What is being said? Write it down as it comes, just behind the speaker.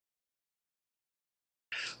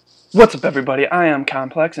What's up, everybody? I am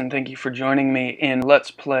Complex, and thank you for joining me in Let's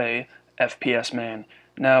Play FPS-Man.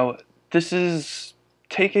 Now, this is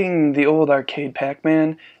taking the old arcade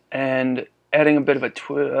Pac-Man and adding a bit of a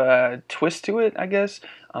twist to it, I guess.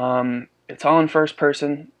 It's all in first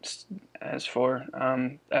person, as for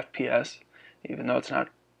FPS, even though it's not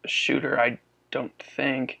a shooter, I don't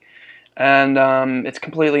think. And it's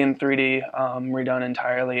completely in 3D, redone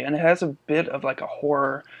entirely, and it has a bit of like a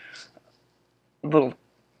horror little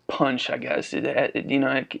punch, I guess.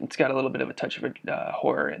 It's got a little bit of a touch of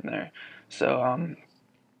horror in there. So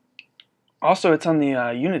also it's on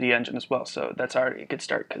the Unity engine as well, so that's already a good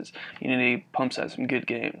start because Unity pumps out some good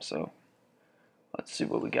games. So let's see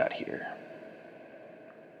what we got here.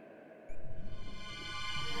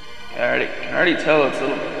 I can already tell it's a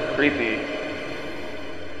little creepy.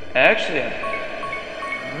 Actually,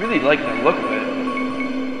 I really like the look of it.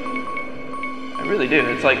 I really do.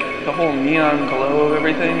 It's like the whole neon glow of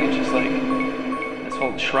everything. It's just like this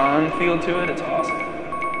whole Tron feel to it. It's awesome.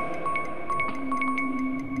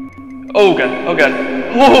 Oh god! Oh god!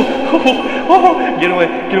 Oh! Get away!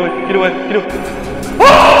 Get away! Get away! Get away!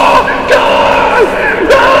 Oh god!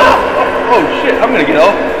 Ah! Oh shit! I'm gonna get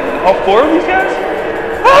all four of these guys.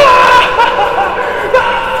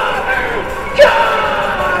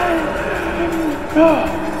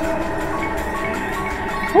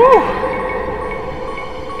 Whew!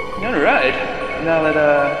 Alright, now that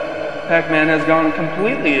Pac-Man has gone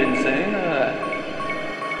completely insane,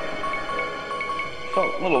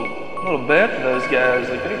 felt a little bad for those guys.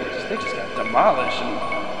 Like they just got demolished, and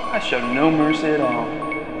I showed no mercy at all.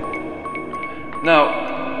 Now,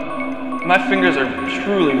 my fingers are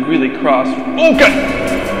truly really crossed. Oh god!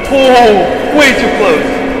 Oh, way too close.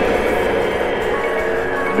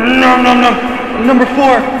 No, no, no. Number 4,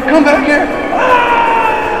 come back here.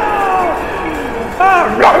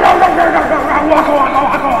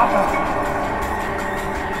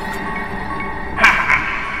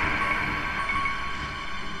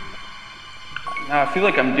 Now I feel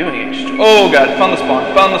like I'm doing it. Oh god, found the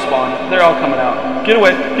spawn, They're all coming out. Get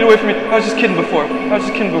away from me. I was just kidding before,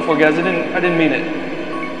 guys. I didn't mean it.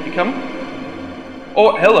 You coming?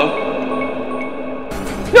 Oh, hello.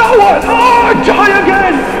 No one! Oh, die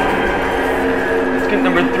again! Let's get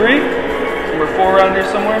number 3. Number 4 around here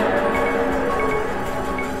somewhere.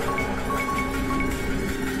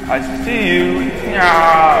 I see you.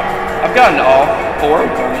 Yeah. I've gotten all 4 of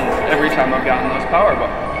them every time I've gotten those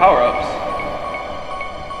power-ups.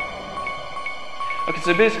 Okay,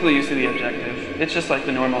 so basically you see the objective. It's just like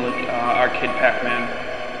the normal arcade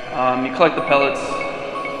Pac-Man. You collect the pellets,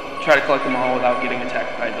 try to collect them all without getting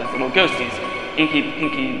attacked by those little ghosties. Inky,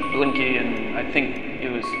 Pinky, Blinky, and I think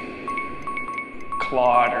it was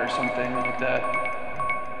Claude or something like that.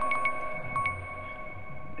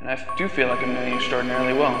 And I do feel like I'm doing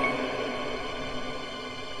extraordinarily well.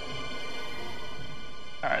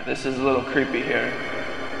 Alright, this is a little creepy here.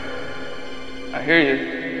 I hear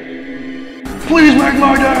you. Please make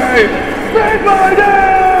my day! Make my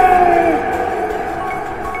day!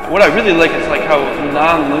 What I really like is like how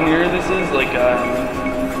non-linear this is. Like,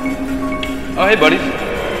 oh hey buddy.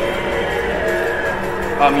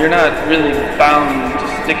 You're not really bound to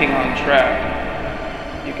sticking on track.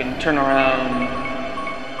 You can turn around,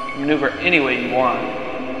 maneuver any way you want.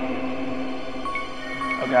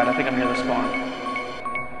 Oh god, I think I'm near the spawn.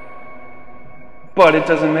 But it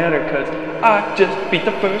doesn't matter because I just beat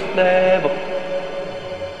the first level.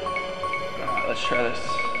 Alright, let's try this.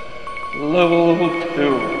 Level 2.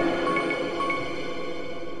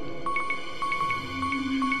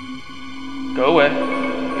 Go away.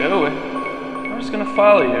 Go away. I'm just gonna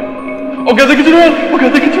follow you. Oh god, they can turn around! Oh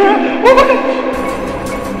god, they can turn around! Oh my god!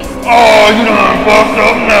 Oh, you done fucked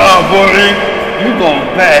up now, buddy. You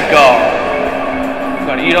gonna back off. You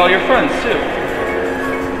gotta eat all your friends, too.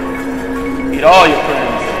 Eat all your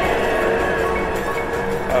friends.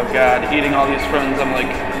 Oh god, eating all these friends, I'm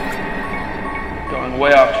like going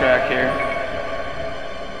way off track here.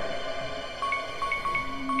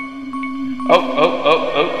 Oh.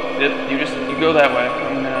 You go that way.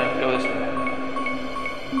 I'm gonna go this way.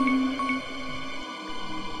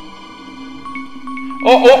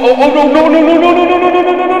 Oh, no.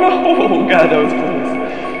 Oh, God, that was close.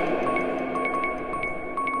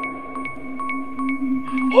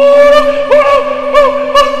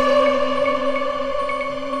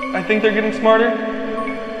 I think they're getting smarter.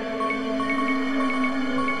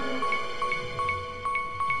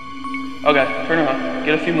 Okay, turn around.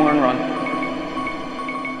 Get a few more and run.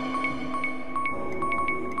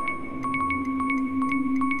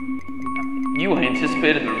 You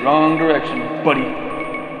anticipated the wrong direction, buddy.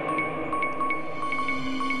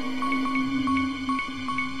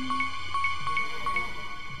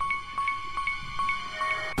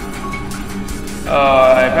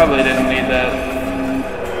 probably didn't need that.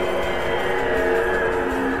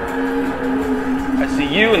 I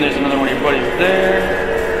see you, and there's another one of your buddies there.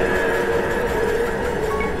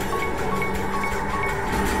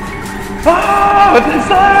 Oh, that's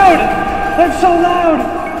loud! That's so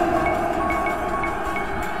loud!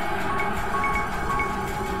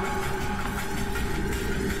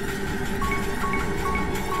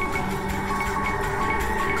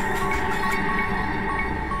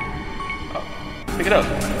 Pick it up.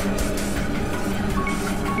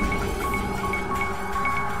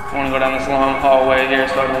 I want to go down this long hallway here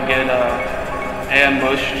so I don't get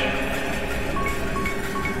ambushed.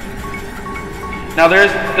 Now there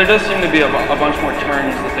does seem to be a bunch more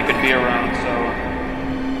turns that they could be around, so...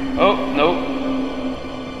 Oh, nope.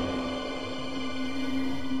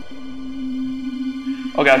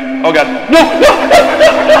 Oh god, oh god. No! No!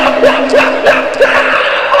 No!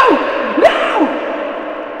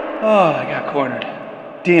 Oh, I got cornered.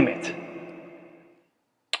 Damn it.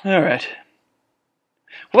 Alright.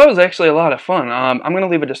 Well, that was actually a lot of fun. I'm going to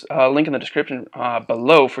leave a link in the description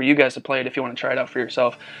below for you guys to play it if you want to try it out for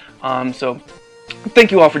yourself. So,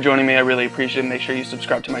 thank you all for joining me. I really appreciate it. Make sure you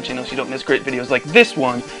subscribe to my channel so you don't miss great videos like this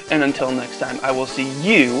one. And until next time, I will see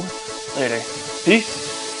you later. Peace.